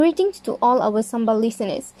Greetings to all our Sambal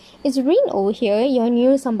listeners. It's Reen over here, your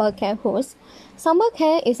new Sambal Care host. Sambal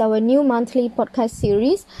Care is our new monthly podcast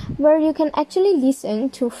series where you can actually listen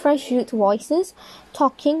to fresh youth voices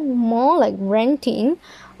talking more like ranting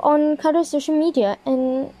on current social media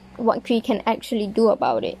and what we can actually do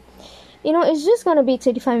about it. It's just gonna be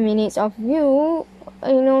 35 minutes of you,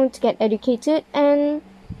 to get educated and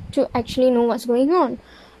to actually know what's going on.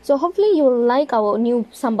 So hopefully you'll like our new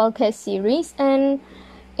Sambal Care series, and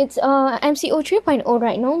it's MCO 3.0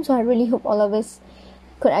 right now, so I really hope all of us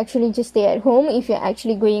could actually just stay at home. If you're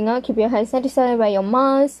actually going out, keep your hands sanitizer, wear your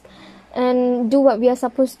mask, and do what we are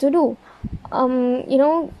supposed to do,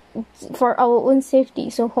 for our own safety.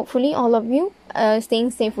 So hopefully all of you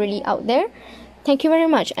staying safe really out there. Thank you very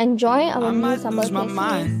much. Enjoy our new Sambal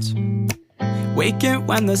Care. Waking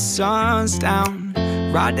when the sun's down,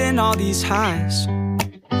 riding all these highs,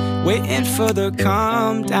 waiting for the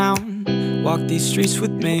calm down. Walk these streets with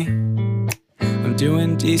me, I'm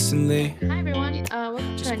doing decently. Hi everyone,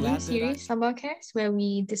 welcome to our new series, Sambal Cares, where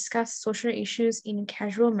we discuss social issues in a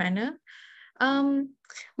casual manner,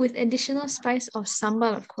 with additional spice of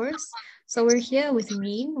sambal, of course. So we're here with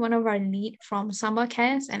Reen, one of our lead from Sambal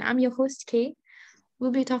Cares, and I'm your host, Kay. We'll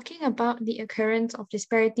be talking about the occurrence of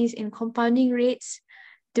disparities in compounding rates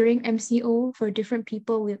during MCO for different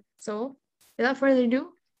people. So without further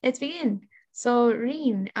ado, let's begin. So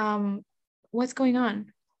Reen, what's going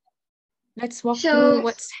on? Let's walk through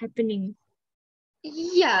what's happening.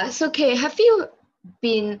 Yeah, so okay, have you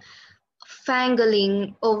been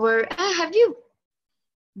fangirling over, have you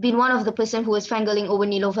been one of the person who was fangirling over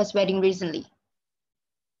Nilofar's wedding recently?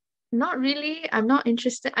 Not really. I'm not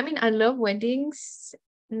interested. I mean, I love weddings.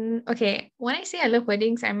 Okay, when I say I love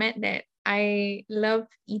weddings, I meant that I love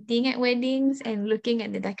eating at weddings and looking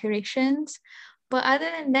at the decorations. But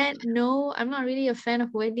other than that, no, I'm not really a fan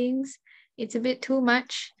of weddings. It's a bit too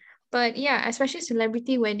much. But yeah, especially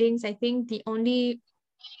celebrity weddings, I think the only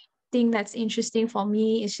thing that's interesting for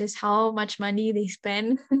me is just how much money they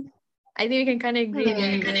spend. I think we can kind of agree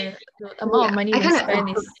that the amount of money they spend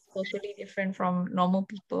is totally different from normal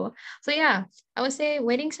people. So yeah, I would say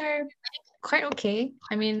weddings are quite okay.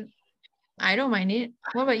 I mean, I don't mind it.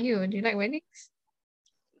 What about you? Do you like weddings?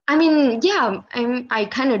 I mean, yeah, I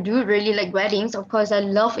kind of do really like weddings. Of course, I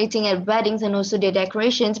love eating at weddings and also the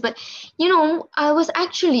decorations. But, I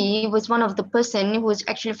was one of the person who was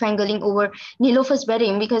actually fangirling over Nilofar's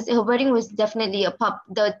wedding because her wedding was definitely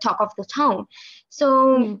the talk of the town.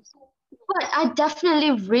 So, but I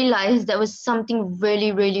definitely realized there was something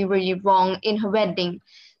really, really, really wrong in her wedding.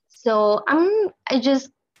 So I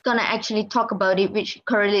just gonna actually talk about it, which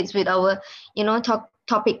correlates with our,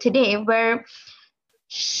 topic today, where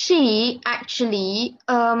she actually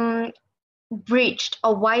breached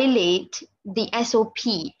or violate the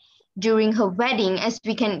SOP during her wedding. As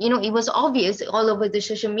we can, it was obvious all over the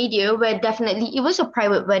social media where definitely it was a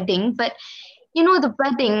private wedding, but the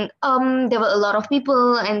wedding, there were a lot of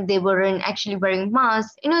people and they weren't actually wearing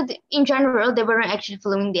masks. In general, they weren't actually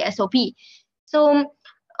following the SOP. So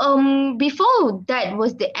before that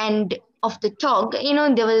was the end of the talk,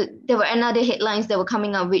 there were another headlines that were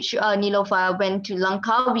coming up, which Niloufar went to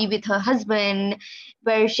Langkawi with her husband,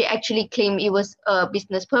 where she actually claimed it was a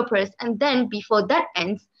business purpose. And then before that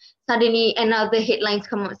ends, suddenly another headlines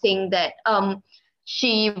come up saying that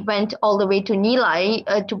she went all the way to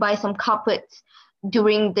Nilai to buy some carpets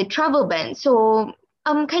during the travel ban. So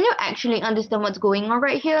can you actually understand what's going on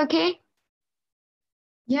right here, okay?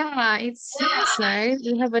 Yeah, it seems like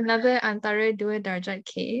we have another antara dua darjat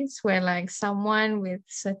case where like someone with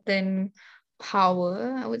certain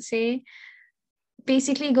power, I would say,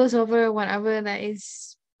 basically goes over whatever that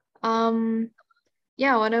is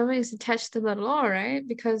whatever is attached to the law, right?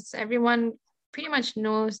 Because everyone pretty much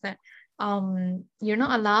knows that you're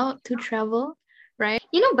not allowed to travel, right?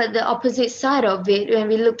 But the opposite side of it, when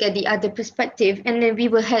we look at the other perspective, and then we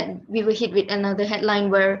were hit with another headline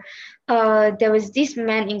where there was this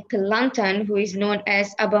man in Kelantan who is known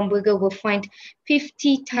as Abang Burger were fined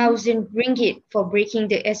 50,000 ringgit for breaking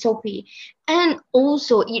the SOP, and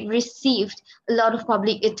also it received a lot of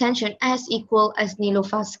public attention as equal as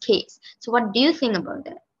Niloufar's case. So what do you think about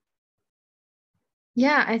that?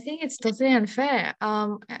 Yeah, I think it's totally unfair.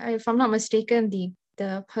 If I'm not mistaken,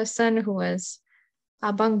 the person who was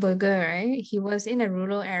Abang Burger, right? He was in a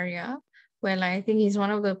rural area where like, I think he's one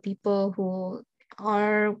of the people who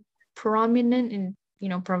are prominent in,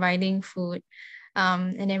 providing food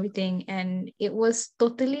and everything. And it was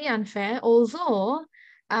totally unfair. Although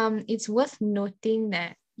it's worth noting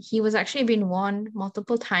that he was actually been warned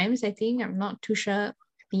multiple times, I think. I'm not too sure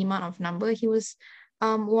the amount of number. He was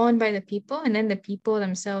warned by the people, and then the people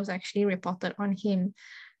themselves actually reported on him.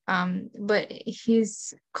 But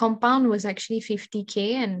his compound was actually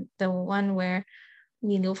 50K, and the one where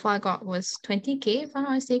Nilofa got was 20K, if I'm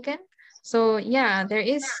not mistaken. So yeah, there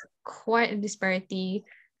is quite a disparity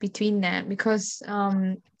between them, because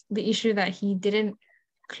the issue that he didn't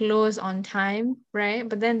close on time, right?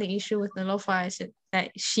 But then the issue with Nilofa is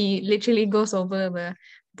that she literally goes over the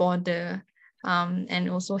border, and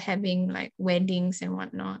also having like weddings and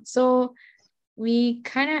whatnot. So we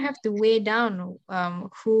kind of have to weigh down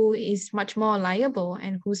who is much more liable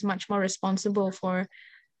and who's much more responsible for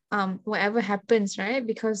whatever happens, right?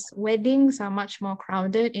 Because weddings are much more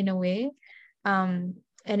crowded in a way, and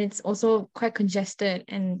it's also quite congested,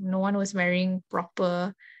 and no one was wearing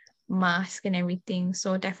proper mask and everything,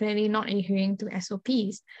 so definitely not adhering to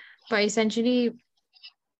SOPs. But essentially,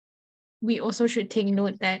 we also should take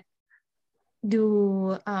note that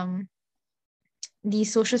do the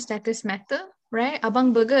social status matter, right?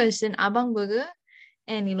 Abang Burger is an Abang Burger,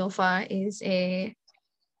 and Nilofa is a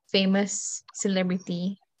famous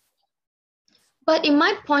celebrity. But in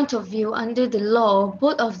my point of view, under the law,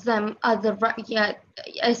 both of them are the right, yeah,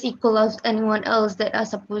 as equal as anyone else that are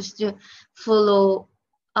supposed to follow,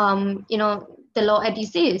 the law as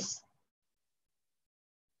it is.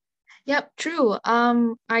 Yep, true.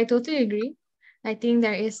 I totally agree. I think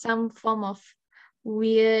there is some form of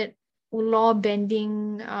weird law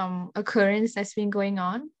bending occurrence that's been going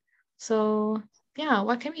on. So yeah,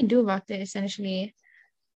 what can we do about it? Essentially,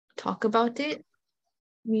 talk about it.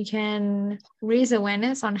 We can raise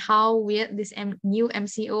awareness on how weird this new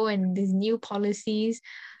MCO and these new policies.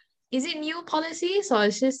 Is it new policies, or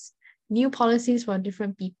it's just new policies for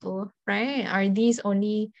different people, right? Are these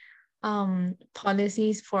only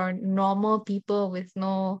policies for normal people with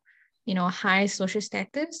no high social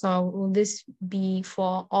status, or will this be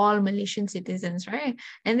for all Malaysian citizens, right?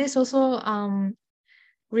 And this also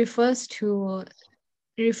refers to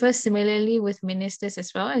refers similarly with ministers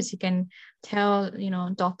as well. As you can tell,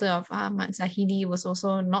 daughter of Ahmad Zahidi was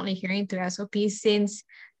also not adhering to SOPs since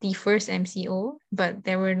the first MCO, but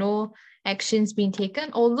there were no actions being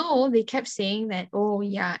taken, although they kept saying that, oh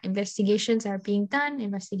yeah, investigations are being done,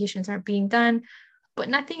 but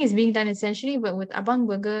nothing is being done essentially. But with Abang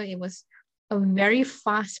Burger, it was a very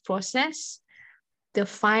fast process. The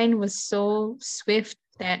fine was so swift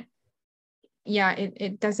that yeah,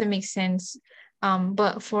 it doesn't make sense.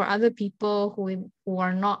 But for other people who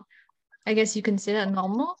are not, I guess you consider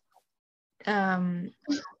normal, um,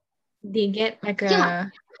 they get like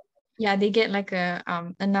Yeah, a they get like a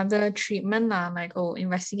another treatment lah, like, oh,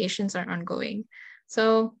 investigations are ongoing.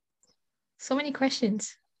 So many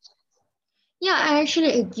questions. yeah, I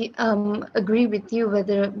actually agree with you where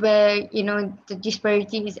the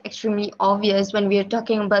disparity is extremely obvious when we are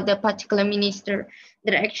talking about the particular minister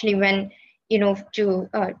that actually went to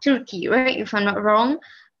Turkey, right? If I'm not wrong,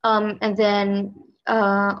 and then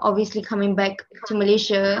obviously coming back to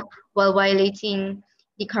Malaysia while violating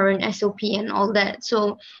the current SOP and all that.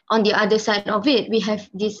 So on the other side of it, we have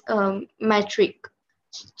this metric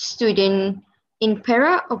student in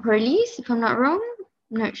Para or Perlis, if I'm not wrong.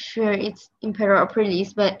 I'm not sure it's Imperial or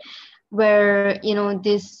Perlis, but where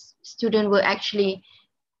this student will actually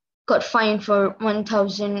got fined for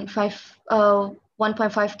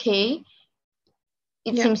 1.5K.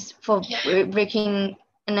 It Yeah. seems for breaking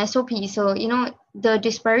an SOP. So the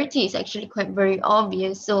disparity is actually quite very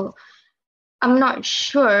obvious. So I'm not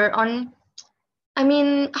sure on. I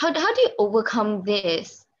mean, how do you overcome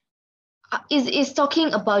this? Is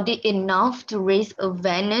talking about it enough to raise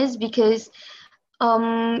awareness? Because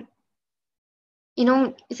um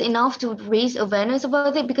it's enough to raise awareness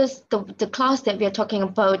about it, because the class that we are talking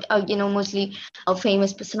about are mostly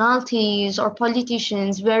famous personalities or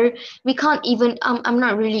politicians, where we can't even I'm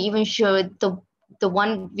not really even sure the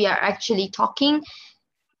one we are actually talking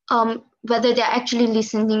whether they're actually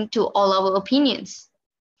listening to all our opinions.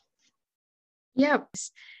 Yep.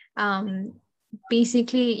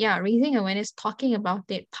 Basically, yeah, raising awareness, talking about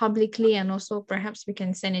it publicly, and also perhaps we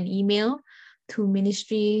can send an email to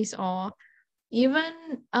ministries, or even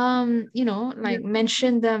like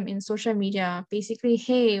mention them in social media. Basically,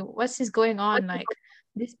 hey, what's this going on? Like,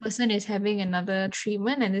 this person is having another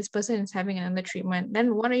treatment and this person is having another treatment.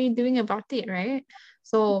 Then what are you doing about it, right?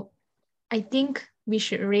 So I think we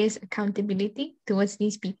should raise accountability towards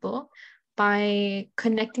these people by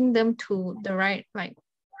connecting them to the right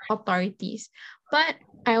authorities. But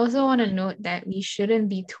I also want to note that we shouldn't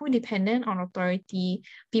be too dependent on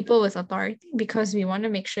people with authority, because we want to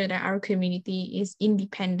make sure that our community is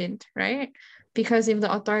independent, right? Because if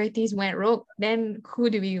the authorities went rogue, then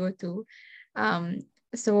who do we go to?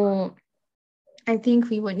 So I think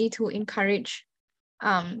we would need to encourage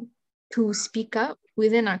to speak up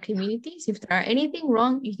within our communities. If there are anything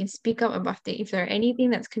wrong, you can speak up about it. If there are anything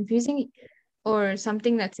that's confusing or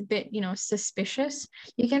something that's a bit, suspicious,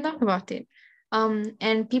 you can talk about it.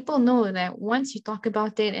 And people know that once you talk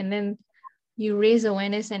about it and then you raise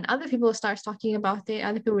awareness and other people start talking about it,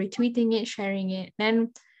 other people retweeting it, sharing it, then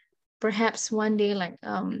perhaps one day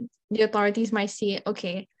the authorities might see it,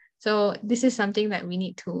 okay, so this is something that we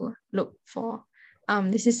need to look for.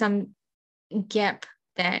 This is some gap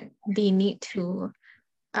that they need to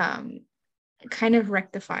kind of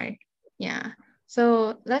rectify. Yeah.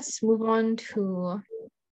 So let's move on to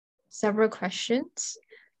several questions.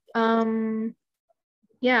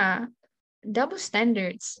 Yeah, double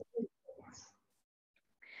standards.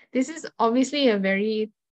 This is obviously a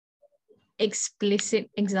very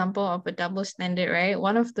explicit example of a double standard, right?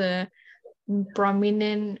 One of the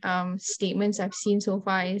prominent statements I've seen so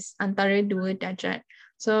far is antara dua darjat.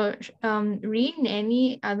 So read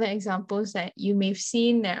any other examples that you may have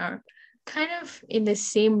seen that are kind of in the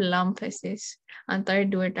same lump as this antara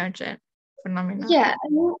dua darjat phenomenon. Yeah,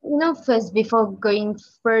 first before going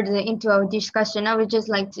further into our discussion, I would just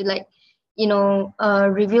like to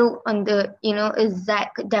reveal on the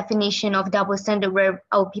exact definition of double standard where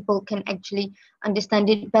our people can actually understand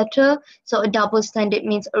it better. So a double standard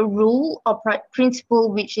means a rule or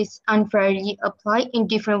principle which is unfairly applied in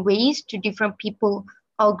different ways to different people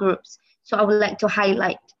or groups. So I would like to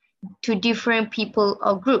highlight to different people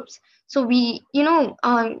or groups. So we,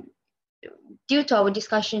 due to our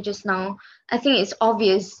discussion just now, I think it's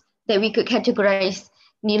obvious that we could categorize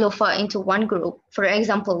Nilofa into one group. For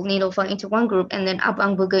example, Nilofa into one group and then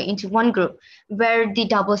Abang Burger into one group, where the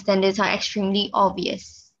double standards are extremely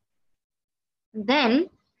obvious. Then,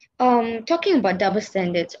 talking about double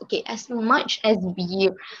standards, okay, as much as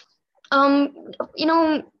we,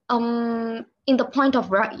 in the point of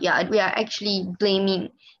rakyat, we are actually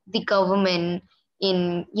blaming the government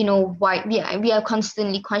in why we are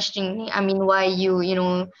constantly questioning. I mean, why your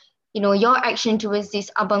action towards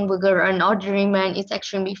this abang burger, an ordinary man, is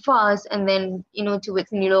extremely fast, and then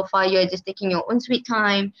towards Nilofa, you're just taking your own sweet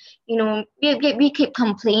time. We keep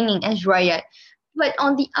complaining as rakyat, but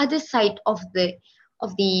on the other side of the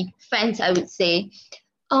fence, I would say,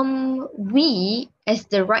 we as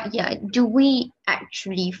the rakyat, do we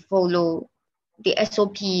actually follow the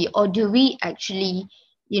SOP, or do we actually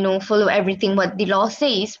follow everything what the law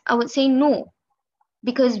says? I would say no,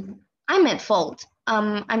 because I'm at fault.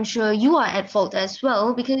 I'm sure you are at fault as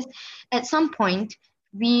well, because at some point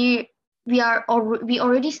we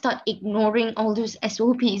already start ignoring all those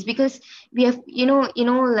SOPs, because we have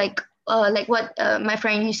like what my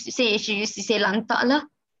friend used to say. She used to say lantak lah.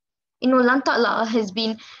 Lantak lah has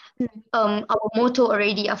been our motto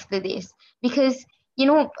already after this, because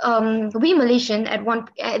we Malaysian at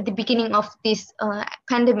the beginning of this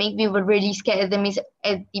pandemic, we were really scared. That means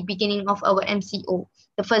at the beginning of our MCO,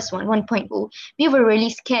 the first one 1.0, we were really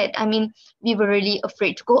scared. I mean, we were really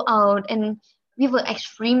afraid to go out, and we were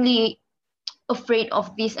extremely afraid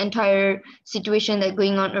of this entire situation that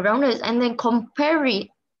going on around us. And then compare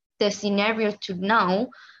the scenario to now,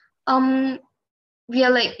 we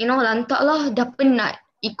are like, lantak lah, dah penat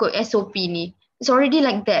ikut SOP ni. It's already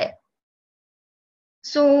like that.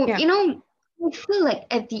 So, Yeah. I feel like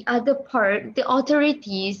at the other part, the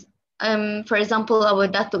authorities, for example, our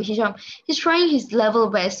Datuk Hisham, he's trying his level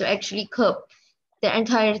best to actually curb the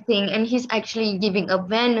entire thing, and he's actually giving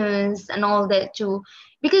awareness and all that too.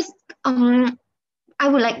 Because I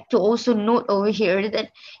would like to also note over here that,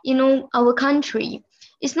 our country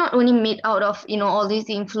is not only made out of, all these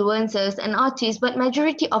influencers and artists, but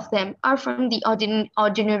majority of them are from the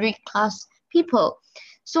ordinary class people.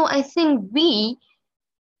 So I think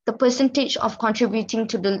the percentage of contributing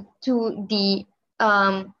to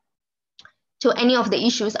any of the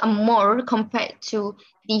issues are more compared to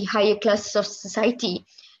the higher classes of society.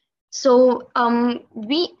 So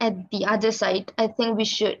we at the other side, I think we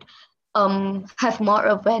should have more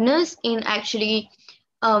awareness in actually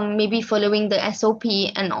maybe following the SOP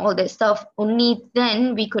and all that stuff. Only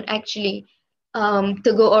then we could actually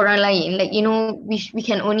tegur orang lain. Like, we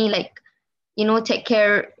can only take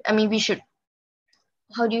care. I mean, we should,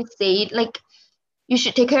 how do you say it? Like, you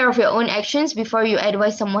should take care of your own actions before you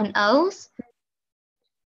advise someone else.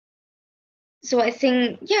 So I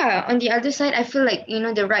think, yeah, on the other side, I feel like,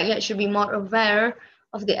 the rakyat should be more aware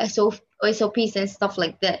of the SOPs and stuff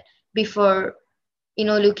like that before,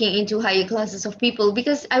 looking into higher classes of people,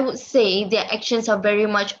 because I would say their actions are very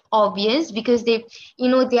much obvious, because their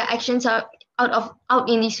actions are out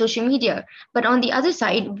in the social media. But on the other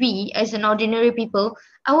side, we as an ordinary people,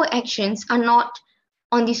 our actions are not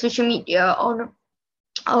on the social media, or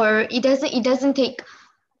it doesn't take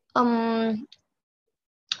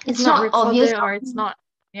it's It's not not obvious. recorded, or it's not,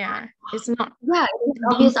 yeah, it's not Yeah, it's being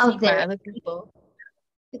obvious seen out by there. other people.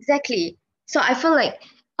 Exactly. So I feel like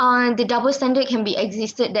the double standard can be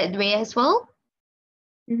existed that way as well.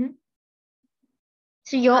 Mm-hmm.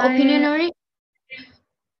 So your opinion I on it?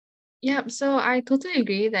 Yeah, so I totally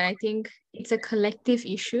agree that I think it's a collective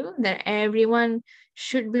issue that everyone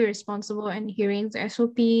should be responsible and adhering to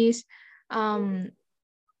SOPs. Um,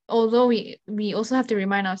 Although we also have to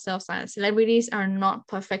remind ourselves that celebrities are not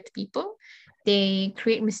perfect people. They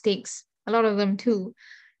create mistakes, a lot of them too.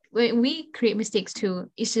 We create mistakes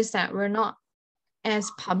too. It's just that we're not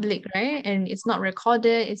as public, right? And it's not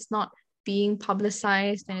recorded, it's not being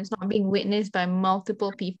publicized, and it's not being witnessed by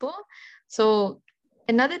multiple people. So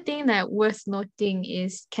another thing that worth noting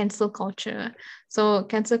is cancel culture. So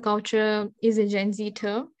cancel culture is a Gen Z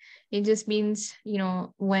term. It just means,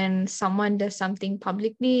 when someone does something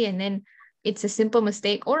publicly and then it's a simple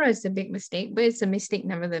mistake or it's a big mistake, but it's a mistake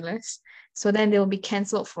nevertheless. So then they'll be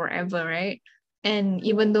canceled forever, right? And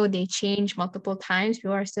even though they change multiple times,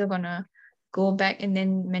 people are still gonna go back and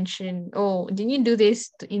then mention, oh, didn't you do this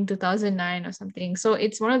in 2009 or something? So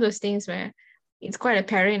it's one of those things where it's quite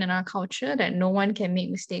apparent in our culture that no one can make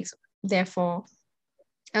mistakes. Therefore,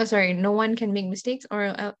 no one can make mistakes,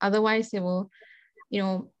 or otherwise they will, you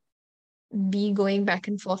know, be going back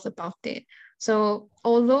and forth about it. So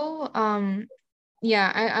although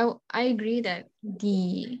yeah, I agree that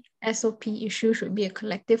the SOP issue should be a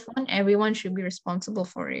collective one. Everyone should be responsible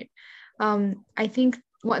for it. I think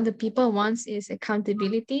what the people wants is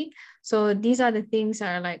accountability. So these are the things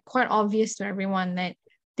that are like quite obvious to everyone that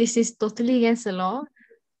this is totally against the law.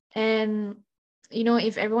 And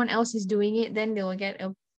if everyone else is doing it, then they will get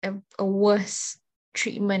a worse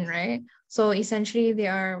treatment, right? So essentially they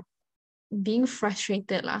are being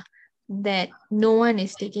frustrated lah, that no one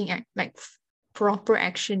is taking proper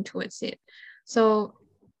action towards it. So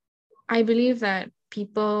I believe that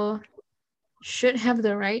people should have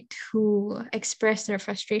the right to express their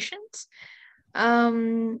frustrations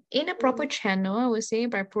in a proper channel, I would say,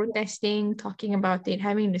 by protesting, talking about it,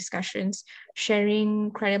 having discussions,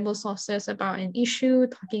 sharing credible sources about an issue,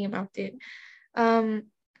 talking about it.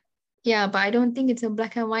 Yeah, but I don't think it's a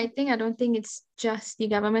black and white thing. I don't think it's just the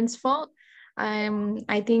government's fault.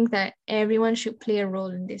 I think that everyone should play a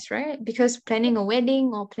role in this, right? Because planning a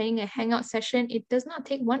wedding or planning a hangout session, it does not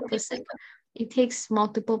take one person. It takes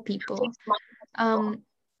multiple people.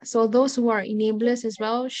 So those who are enablers as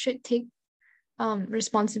well should take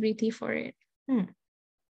responsibility for it.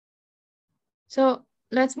 So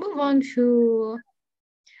let's move on to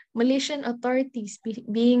Malaysian authorities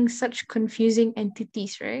being such confusing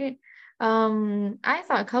entities, right? I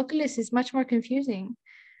thought calculus is much more confusing.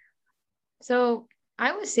 So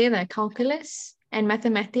I would say that calculus and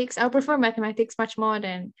mathematics, I prefer mathematics much more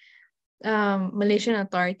than Malaysian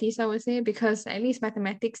authorities, I would say, because at least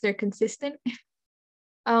mathematics, they're consistent.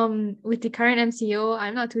 With the current MCO,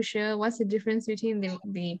 I'm not too sure what's the difference between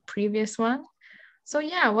the previous one. So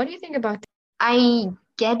yeah, what do you think about it? I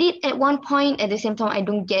get it at one point. At the same time, I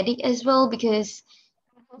don't get it as well because,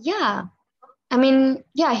 yeah, I mean,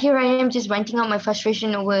 yeah, here I am just venting out my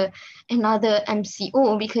frustration over another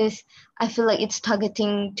MCO because I feel like it's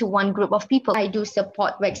targeting to one group of people. I do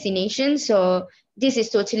support vaccination, so this is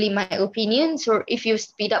totally my opinion. So if you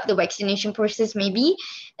speed up the vaccination process, maybe,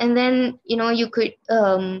 and then you could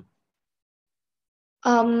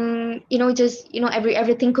just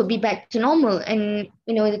everything could be back to normal, and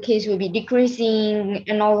the case will be decreasing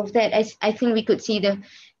and all of that. I think we could see the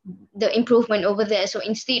improvement over there. So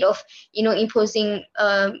instead of imposing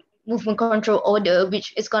movement control order,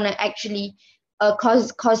 which is going to actually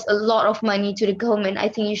cost a lot of money to the government, I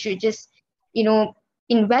think you should just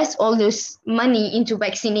invest all this money into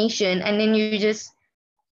vaccination, and then you just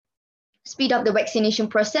speed up the vaccination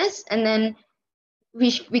process, and then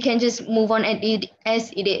we can just move on at it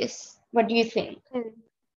as it is. What do you think?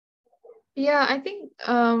 Yeah, I think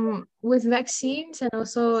with vaccines and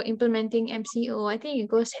also implementing MCO, I think it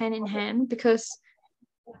goes hand in hand because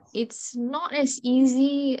it's not as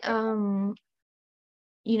easy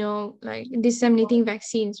like disseminating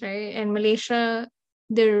vaccines, right? And Malaysia,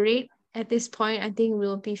 the rate at this point, I think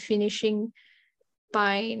will be finishing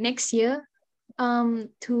by next year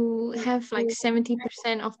to have like 70%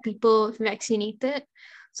 of people vaccinated.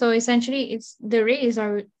 So essentially the rate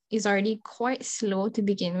is already quite slow to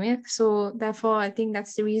begin with. So therefore I think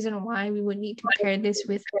that's the reason why we would need to pair this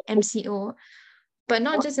with MCO, but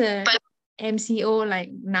not just a MCO like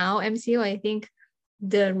now MCO. I think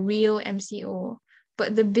the real MCO.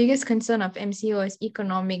 But the biggest concern of MCO is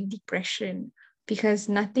economic depression because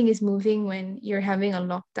nothing is moving when you're having a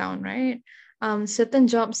lockdown, right? Certain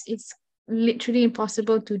jobs, it's literally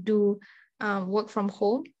impossible to do work from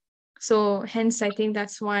home. So hence, I think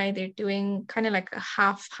that's why they're doing kind of like a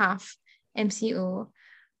half MCO.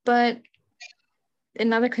 But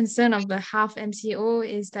another concern of the half MCO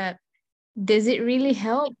is that, does it really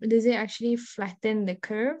help? Does it actually flatten the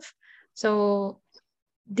curve? So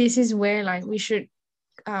this is where like we should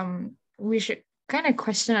kind of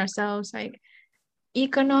question ourselves, like,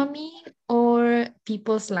 economy or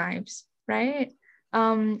people's lives, right?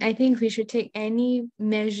 I think we should take any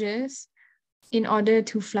measures in order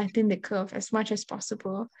to flatten the curve as much as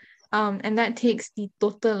possible. And that takes the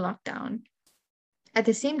total lockdown. At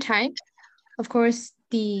the same time, of course,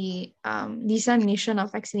 the dissemination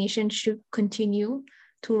of vaccination should continue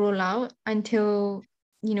to roll out until,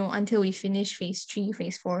 until we finish phase 3,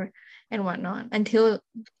 phase 4, and whatnot, until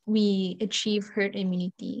we achieve herd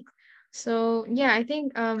immunity. So yeah, I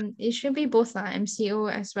think it should be both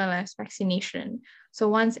MCO as well as vaccination. So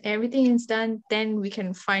once everything is done, then we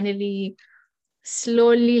can finally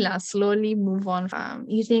slowly move on.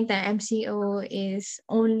 You think that MCO is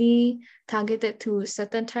only targeted to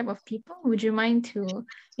certain type of people? Would you mind to,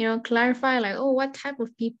 clarify, like, oh, what type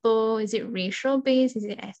of people? Is it racial based? Is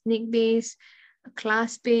it ethnic based?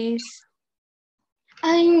 Class based?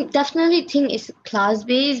 I definitely think it's class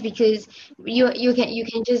based, because you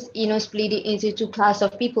can just split it into two class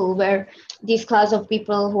of people, where this class of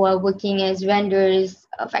people who are working as vendors,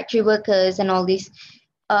 factory workers, and all these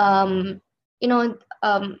um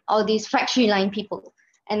all these factory line people,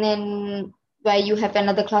 and then where you have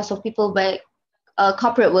another class of people, where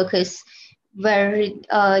corporate workers, where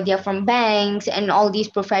they're from banks and all these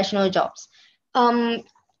professional jobs. um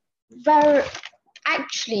where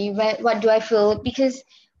actually, what do I feel? Because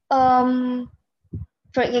um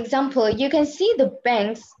for example, you can see the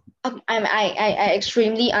banks. I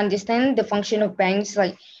extremely understand the function of banks,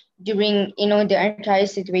 like during the entire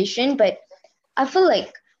situation, but I feel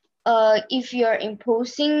like if you're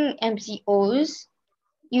imposing MCOs,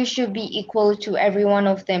 you should be equal to every one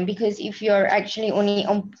of them, because if you're actually only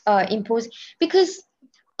impose, because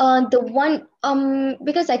the one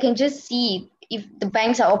because I can just see if the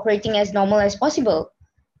banks are operating as normal as possible,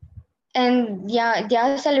 and yeah,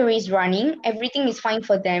 their salary is running, everything is fine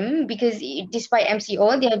for them, because despite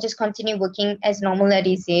MCO, they are just continue working as normal as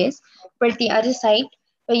it is. But the other side,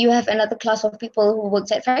 where you have another class of people who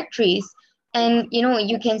works at factories, and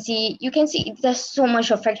you can see there's so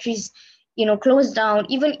much of factories closed down.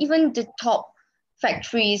 Even the top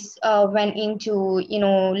factories went into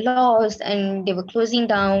loss, and they were closing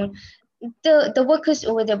down. The workers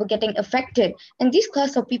over there were getting affected, and this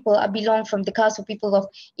class of people are belong from the class of people of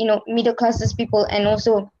middle classes people, and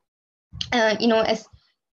also as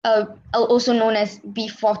also known as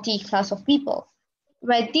B40 class of people,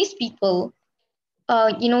 where these people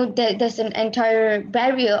there's an entire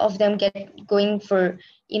barrier of them going for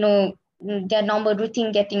their normal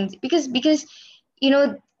routine getting, because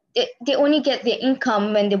they only get their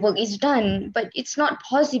income when the work is done, but it's not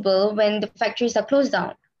possible when the factories are closed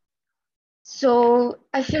down. So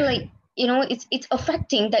I feel like it's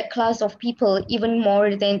affecting that class of people even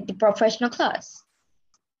more than the professional class.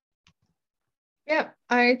 Yeah,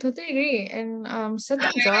 I totally agree. And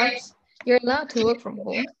certain jobs, you're allowed to work from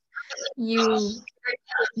home.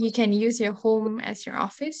 You can use your home as your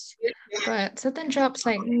office, but certain jobs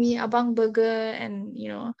like me, abang burger, and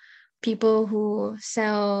people who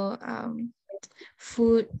sell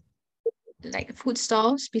food, like food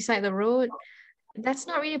stalls beside the road, that's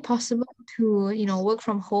not really possible to work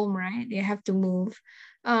from home, right? They have to move.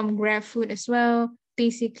 Grab food as well,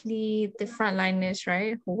 basically the frontliners,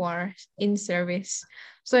 right, who are in service.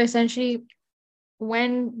 So essentially,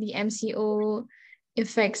 when the MCO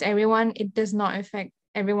affects everyone, it does not affect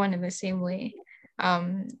everyone in the same way.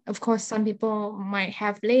 Of course, some people might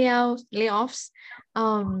have layoffs.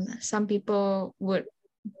 Some people would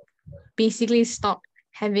basically stop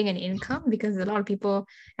having an income, because a lot of people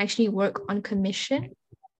actually work on commission.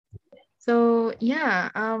 So yeah,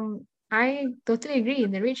 I totally agree.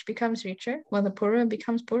 The rich becomes richer while the poorer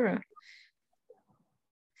becomes poorer.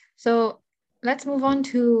 So let's move on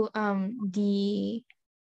to the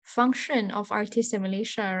function of artists in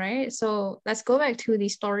Malaysia, right? So let's go back to the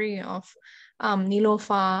story of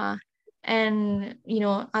Nilofa and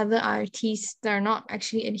other artists that are not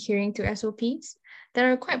actually adhering to SOPs, that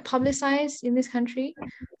are quite publicized in this country.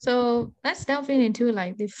 So let's delve into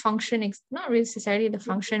like the function, not really necessarily the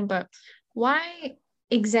function, but why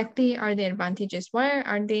exactly are the advantages? Why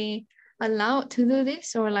are they allowed to do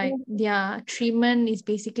this, or like their treatment is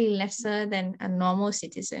basically lesser than a normal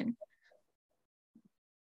citizen?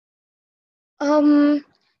 Um,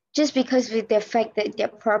 just because with the fact that they're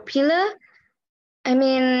popular. I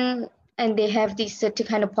mean, and they have this certain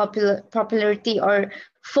kind of popularity or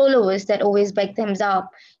followers that always back them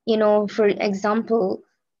up. For example,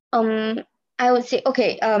 um, I would say,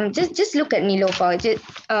 okay, just look at Nilofa,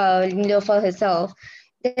 Nilofa herself.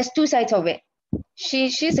 There's two sides of it.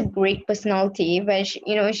 She's a great personality, but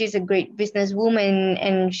she's a great businesswoman,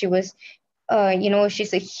 and she's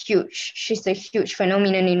a huge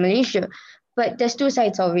phenomenon in Malaysia. But there's two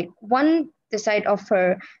sides of it. One, the side of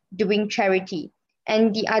her doing charity,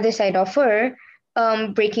 and the other side of her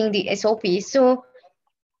breaking the SOPs. So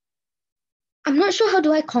I'm not sure how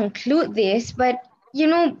do I conclude this, but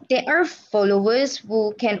there are followers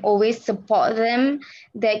who can always support them,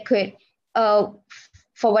 that could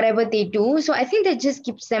for whatever they do. So I think that just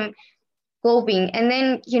keeps them going. And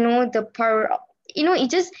then the power, it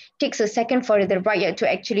just takes a second for the riot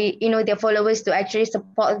to actually, their followers to actually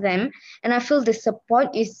support them. And I feel the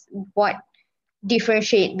support is what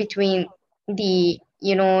differentiate between the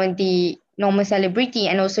normal celebrity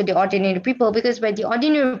and also the ordinary people. Because by the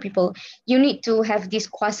ordinary people, you need to have this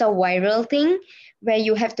quasi viral thing where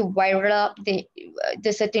you have to viral up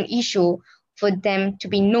the certain issue for them to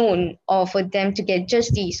be known, or for them to get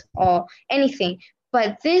justice or anything.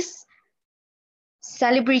 But this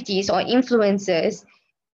celebrities or influencers,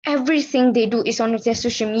 everything they do is on their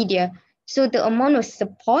social media. So the amount of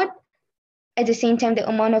support, at the same time, the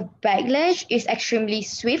amount of backlash is extremely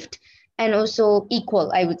swift and also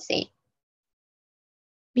equal, I would say.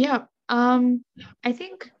 Yeah. I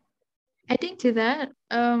think to that,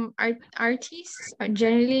 artists are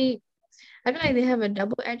generally, I feel like they have a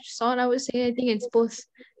double-edged sword, I would say. I think it's both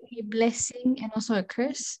a blessing and also a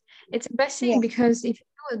curse. It's a blessing Yeah. because if you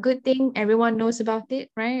do a good thing, everyone knows about it,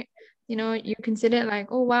 right? You're considered like,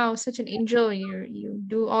 oh wow, such an angel. You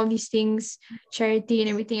do all these things, charity and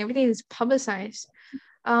everything. Everything is publicized.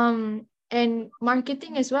 And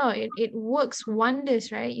marketing as well. It works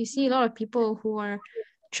wonders, right? You see a lot of people who are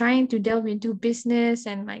trying to delve into business,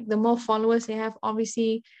 and like the more followers they have,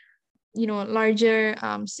 obviously larger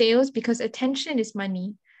sales, because attention is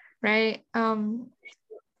money, right?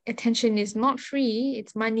 Attention is not free,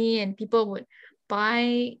 it's money, and people would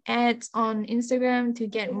buy ads on Instagram to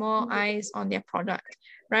get more eyes on their product,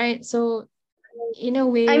 right? So in a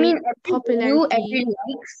I mean, way, every view, every popularity,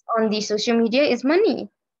 likes on the social media is money.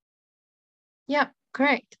 yeah,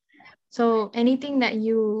 correct. So anything that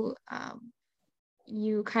you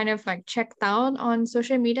kind of like checked out on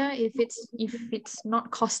social media, if it's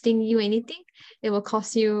not costing you anything, it will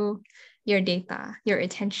cost you your data, your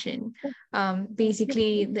attention.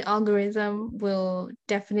 Basically the algorithm will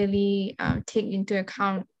definitely take into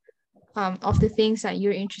account of the things that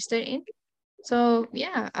you're interested in. So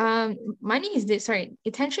yeah, money is this, sorry,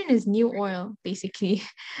 attention is new oil, basically.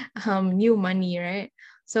 New money, right?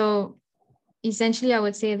 So essentially I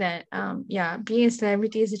would say that yeah, being a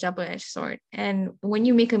celebrity is a double-edged sword, and when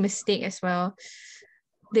you make a mistake as well,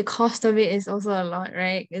 the cost of it is also a lot,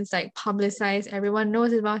 right? It's like publicized, everyone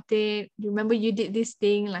knows about it. Remember, you did this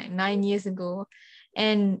thing like 9 years ago,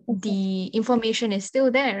 and the information is still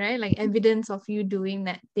there, right? Like evidence of you doing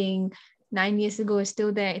that thing 9 years ago is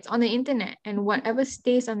still there. It's on the internet, and whatever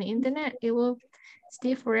stays on the internet, it will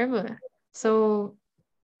stay forever. So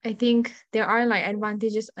I think there are like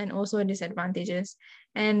advantages and also disadvantages.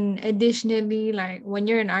 And additionally, like when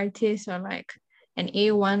you're an artist or like an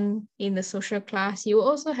A1 in the social class, you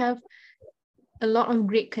also have a lot of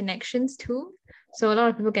great connections too. So a lot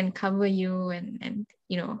of people can cover you, and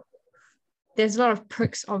there's a lot of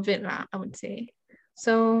perks of it, lah, I would say.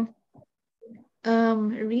 So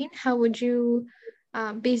Reen, how would you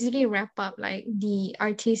basically wrap up like the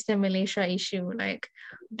artist in Malaysia issue? Like,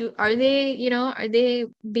 are they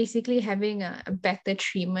basically having a better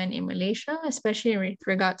treatment in Malaysia, especially with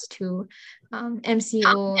regards to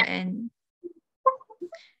MCO and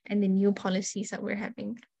the new policies that we're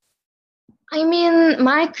having? I mean,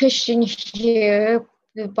 my question here,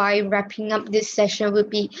 by wrapping up this session, would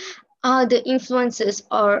be: are the influencers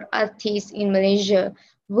or artists in Malaysia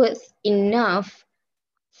worth enough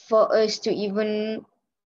for us to even,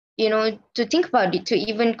 to think about it, to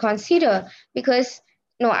even consider? Because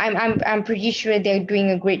no, I'm pretty sure they're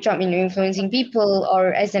doing a great job in influencing people,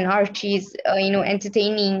 or as an artist,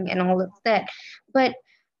 entertaining and all of that. But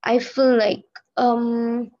I feel like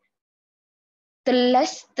the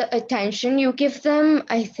less the attention you give them,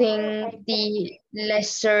 I think the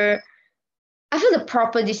lesser I feel the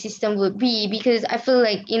proper the system would be. Because I feel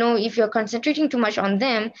like, if you're concentrating too much on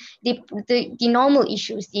them, the normal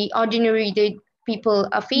issues, the ordinary the people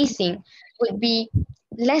are facing would be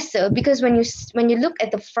lesser. Because when you look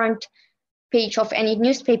at the front page of any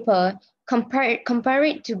newspaper, compare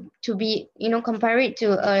it to be, compare it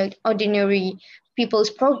to ordinary people's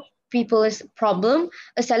people's problem,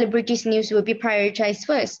 a celebrity's news will be prioritized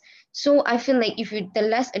first. So I feel like if the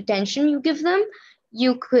less attention you give them,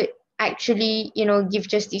 you could actually, give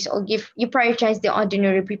justice, or you prioritize the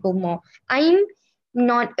ordinary people more. I'm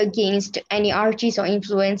not against any artist or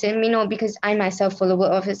influencer, because I myself follower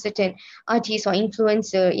of a certain artist or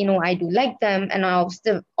influencer, I do like them and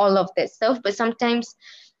all of that stuff. But sometimes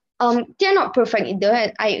they're not perfect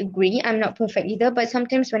either. I agree, I'm not perfect either. But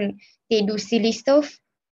sometimes when they do silly stuff,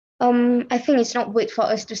 I think it's not worth for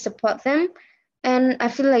us to support them. And I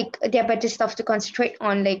feel like there are better stuff to concentrate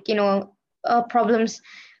on, like, problems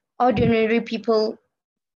ordinary people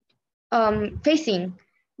facing.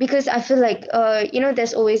 Because I feel like,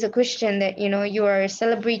 there's always a question that, you are a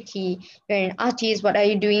celebrity, you're an artist, what are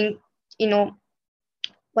you doing, you know,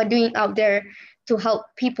 what doing out there to help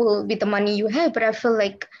people with the money you have? But I feel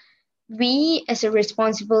like we, as a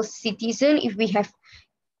responsible citizen, if we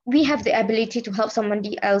have the ability to help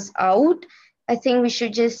somebody else out, I think we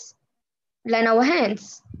should just lend our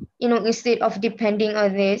hands, instead of depending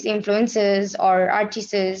on these influencers or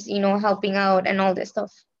artists, helping out and all that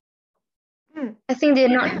stuff. Mm. I think they're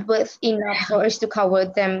Yeah. not worth enough for us to cover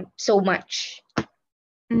them so much.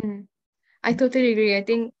 I totally agree. I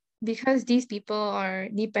think because these people are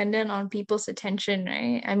dependent on people's attention,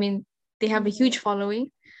 right? I mean, they have a huge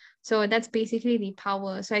following. So that's basically the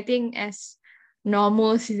power. So I think as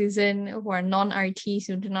normal citizen who are non-artists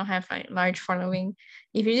who do not have like large following,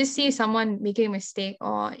 if you just see someone making a mistake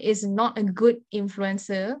or is not a good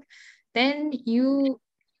influencer, then you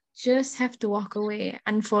just have to walk away,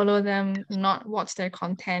 unfollow them, not watch their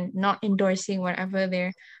content, not endorsing whatever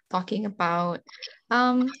they're talking about.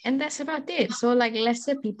 And that's about it. So like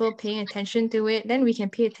lesser people paying attention to it, then we can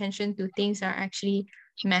pay attention to things that actually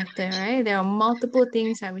matter, right? There are multiple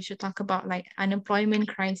things that we should talk about, like unemployment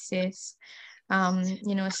crisis,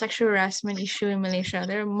 sexual harassment issue in Malaysia.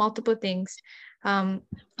 There are multiple things.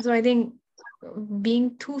 So I think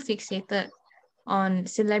being too fixated on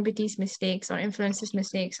celebrities' mistakes or influencers'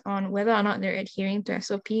 mistakes on whether or not they're adhering to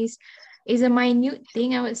SOPs is a minute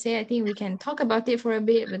thing, I would say. I think we can talk about it for a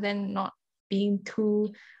bit, but then not being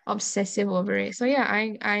too obsessive over it. So yeah,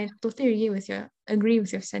 I totally agree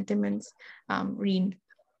with your sentiments, Reen.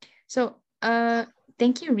 So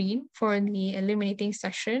thank you, Reen, for the illuminating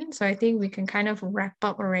session. So I think we can kind of wrap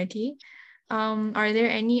up already. Are there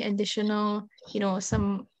any additional,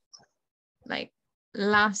 some like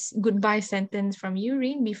last goodbye sentence from you,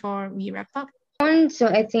 Reen, before we wrap up? So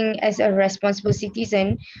I think as a responsible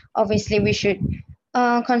citizen, obviously we should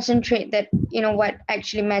concentrate that, what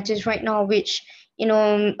actually matters right now, which,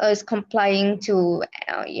 us complying to,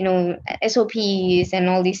 SOPs and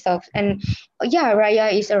all this stuff. And yeah,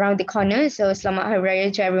 Raya is around the corner. So Selamat Hari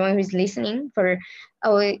Raya to everyone who's listening, for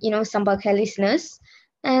our, Sambal Care listeners.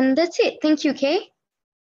 And that's it. Thank you, Kay.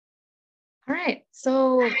 All right.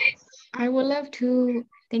 So I would love to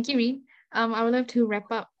thank you, Reen. I would love to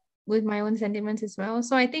wrap up with my own sentiments as well.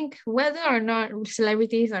 So I think whether or not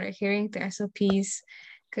celebrities are adhering to SOPs,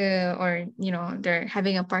 or they're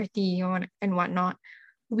having a party and whatnot,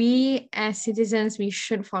 we as citizens, we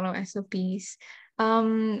should follow SOPs.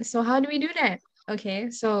 So how do we do that? Okay,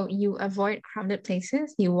 so you avoid crowded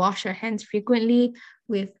places, you wash your hands frequently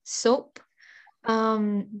with soap,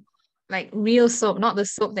 like real soap, not the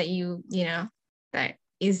soap that that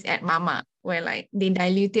is at mama, where like they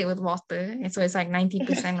dilute it with water, and so it's like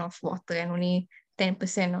 90% of water and only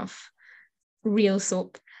 10% of real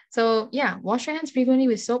soap. So yeah, wash your hands frequently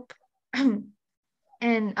with soap.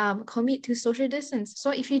 And commit to social distance. So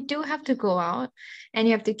if you do have to go out and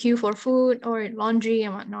you have to queue for food or laundry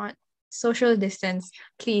and whatnot, social distance,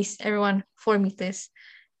 please, everyone, 4 meters,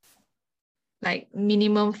 like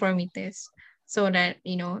minimum 4 meters, so that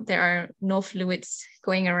there are no fluids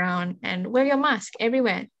going around. And wear your mask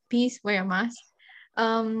everywhere. Please wear your mask.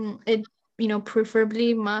 It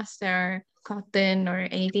preferably masks that are cotton or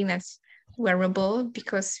anything that's wearable,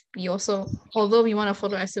 because we also, although we want to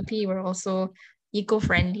follow SOP, we're also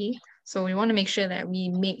eco-friendly, so we want to make sure that we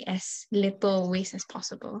make as little waste as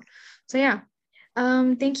possible. So yeah,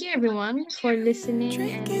 thank you everyone for listening.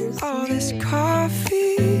 Drinking all this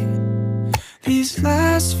coffee, these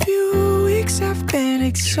last few weeks have been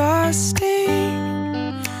exhausting.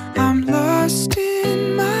 I'm lost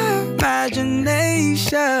in my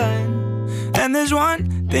imagination, and there's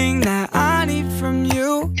one thing that I need from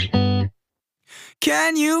you.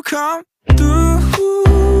 Can you come through?